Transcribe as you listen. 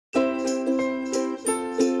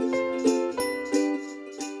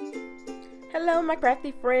Hello my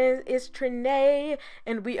crafty friends, it's Tranae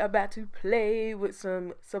and we are about to play with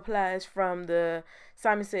some supplies from the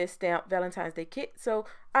Simon Says Stamp Valentine's Day kit. So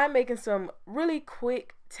I'm making some really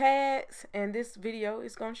quick tags and this video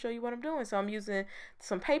is going to show you what I'm doing. So I'm using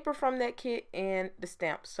some paper from that kit and the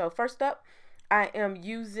stamps. So first up, I am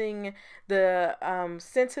using the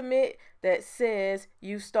sentiment that says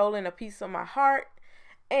 "You've stolen a piece of my heart,"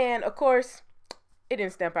 and of course it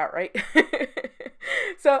didn't stamp out right.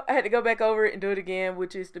 So I had to go back over it and do it again,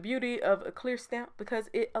 which is the beauty of a clear stamp because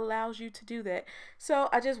it allows you to do that. So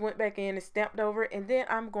I just went back in and stamped over it, and then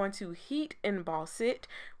I'm going to heat emboss it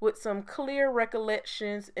with some Clear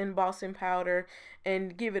Recollections embossing powder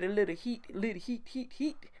and give it a little heat,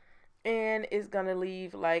 and it's gonna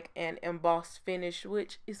leave like an embossed finish,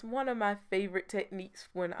 which is one of my favorite techniques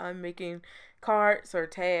when I'm making cards or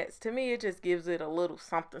tags. To me, it just gives it a little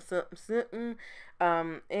something,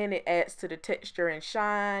 and it adds to the texture and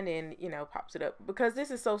shine, and pops it up. Because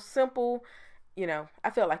this is so simple, I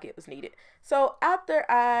felt like it was needed. So after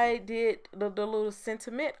I did the little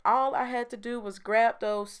sentiment, all I had to do was grab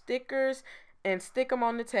those stickers and stick them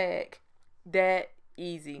on the tag. That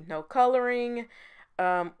easy, no coloring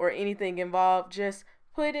or anything involved, just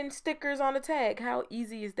putting stickers on the tag. How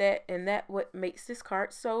easy is that? And that what makes this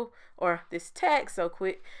card this tag so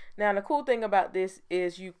quick. Now the cool thing about this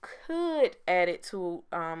is you could add it to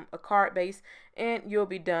a card base and you'll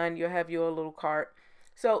be done. You'll have your little card.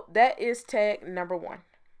 So that is tag number 1.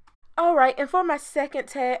 Alright, and for my second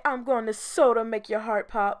tag, I'm going to soda make your heart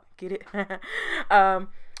pop. Get it?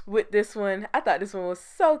 With this one, I thought this one was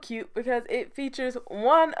so cute because it features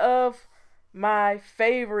one of my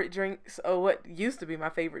favorite drinks, or what used to be my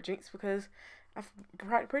favorite drinks, because I've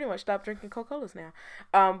pretty much stopped drinking Coca-Colas now.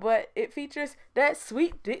 But it features that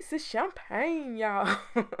sweet Dixie champagne, y'all.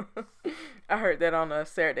 I heard that on a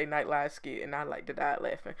Saturday Night Live skit and I like to die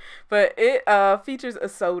laughing. But it features a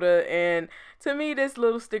soda, and to me this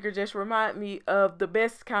little sticker just reminds me of the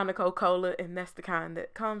best kind of Coca-Cola, and that's the kind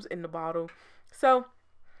that comes in the bottle. So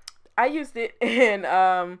I used it,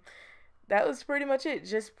 and that was pretty much it.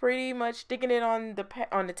 Just pretty much sticking it on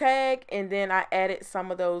the tag, and then I added some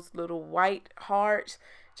of those little white hearts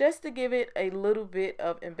just to give it a little bit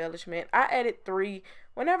of embellishment. I added 3.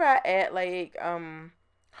 Whenever I add like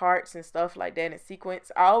hearts and stuff like that in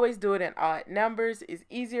sequence, I always do it in odd numbers. It's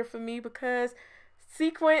easier for me because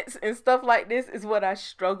sequence and stuff like this is what I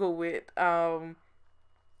struggle with. So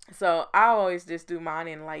I always just do mine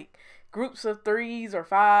in like groups of 3s or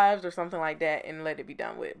 5s or something like that and let it be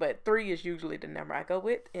done with. But 3 is usually the number I go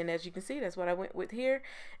with, and as you can see, that's what I went with here,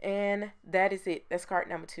 and that is it. That's card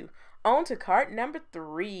number 2. On to card number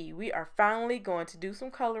 3. We are finally going to do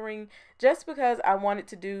some coloring, just because I wanted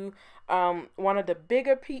to do one of the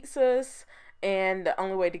bigger pizzas, and the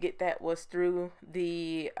only way to get that was through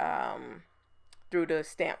the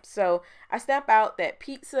stamp. So I stamp out that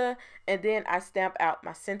pizza, and then I stamp out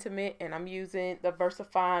my sentiment, and I'm using the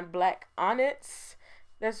VersaFine Black Onyx.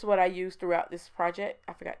 That's what I use throughout this project.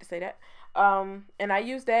 I forgot to say that. And I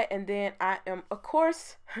use that, and then I am of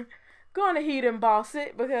course going to heat emboss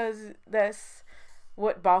it because that's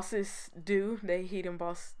what bosses do. They heat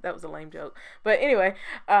emboss. That was a lame joke, but anyway,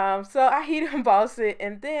 so I heat emboss it,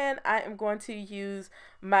 and then I am going to use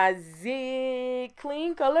my Zig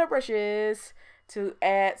clean color brushes to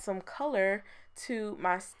add some color to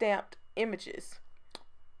my stamped images.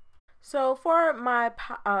 So for my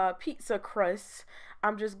pizza crust,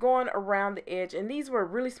 I'm just going around the edge, and these were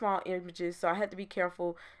really small images, so I had to be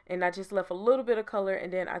careful, and I just left a little bit of color,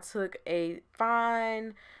 and then I took a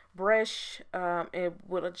fine brush and it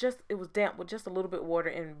was damp with just a little bit of water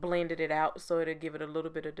and blended it out so it'll give it a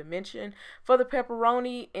little bit of dimension. For the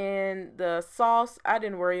pepperoni and the sauce, I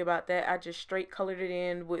didn't worry about that. I just straight colored it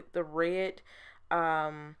in with the red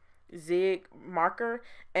Zig marker.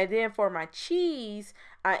 And then for my cheese,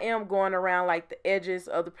 I am going around like the edges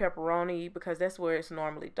of the pepperoni because that's where it's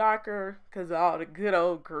normally darker because of all the good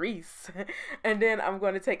old grease. And then I'm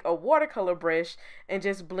going to take a watercolor brush and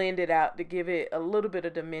just blend it out to give it a little bit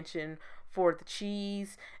of dimension for the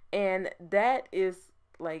cheese. And that is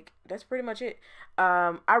that's pretty much it.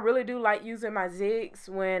 I really do like using my zigs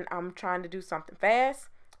when I'm trying to do something fast,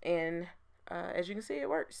 and as you can see, it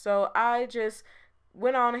works. So I just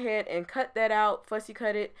went on ahead and cut that out, fussy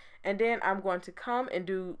cut it, and then I'm going to come and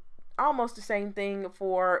do almost the same thing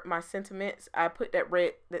for my sentiments. I put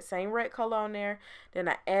that same red color on there, then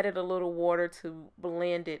I added a little water to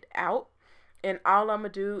blend it out, and all I'm gonna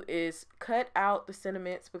do is cut out the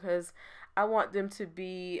sentiments because I want them to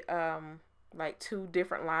be like 2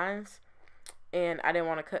 different lines. and I didn't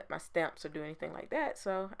want to cut my stamps or do anything like that,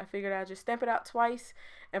 so I figured I'd just stamp it out twice.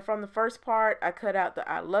 And from the first part, I cut out the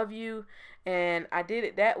I love you, and I did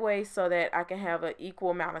it that way so that I can have an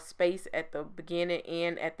equal amount of space at the beginning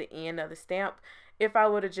and at the end of the stamp. If I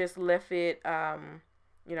would have just left it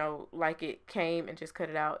you know, like it came and just cut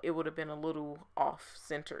it out, it would have been a little off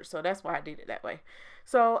center. So that's why I did it that way.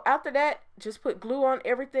 So after that, just put glue on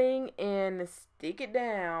everything and stick it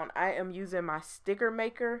down. I am using my sticker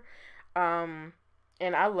maker. And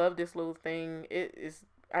I love this little thing.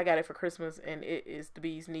 I got it for Christmas, and it is the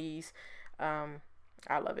bee's knees.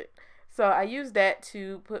 I love it. So I use that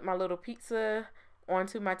to put my little pizza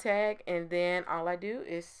onto my tag, and then all I do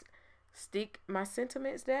is stick my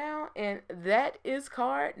sentiments down, and that is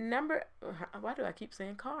card number, why do I keep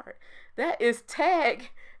saying card? That is tag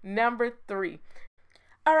number 3.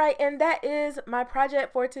 All right, and that is my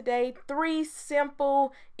project for today. 3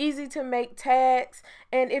 simple, easy to make tags.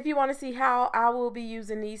 And if you want to see how I will be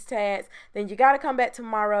using these tags, then you got to come back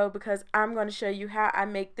tomorrow, because I'm going to show you how I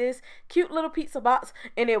make this cute little pizza box,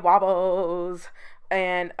 and it wobbles.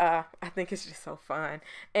 And I think it's just so fun,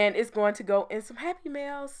 and it's going to go in some Happy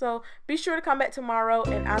Mails. So be sure to come back tomorrow,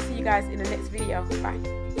 and I'll see you guys in the next video.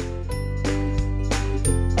 Bye.